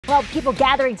Well, people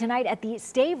gathering tonight at the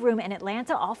Stave Room in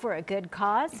Atlanta, all for a good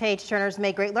cause. Page Turner's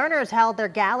Make Great Learners held their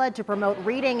gala to promote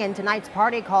reading in tonight's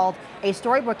party called A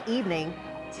Storybook Evening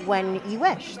When You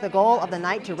Wish. The goal of the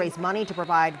night to raise money to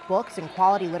provide books and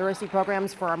quality literacy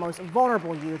programs for our most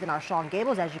vulnerable youth. And our Sean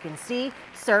Gables, as you can see,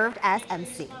 served as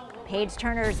MC. Page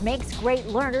Turner's Makes Great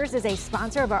Learners is a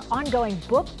sponsor of our ongoing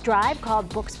book drive called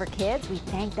Books for Kids. We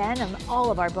thank them and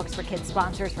all of our Books for Kids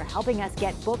sponsors for helping us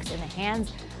get books in the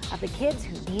hands of the kids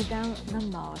who need them the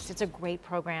most. It's a great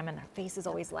program and their faces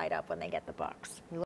always light up when they get the books.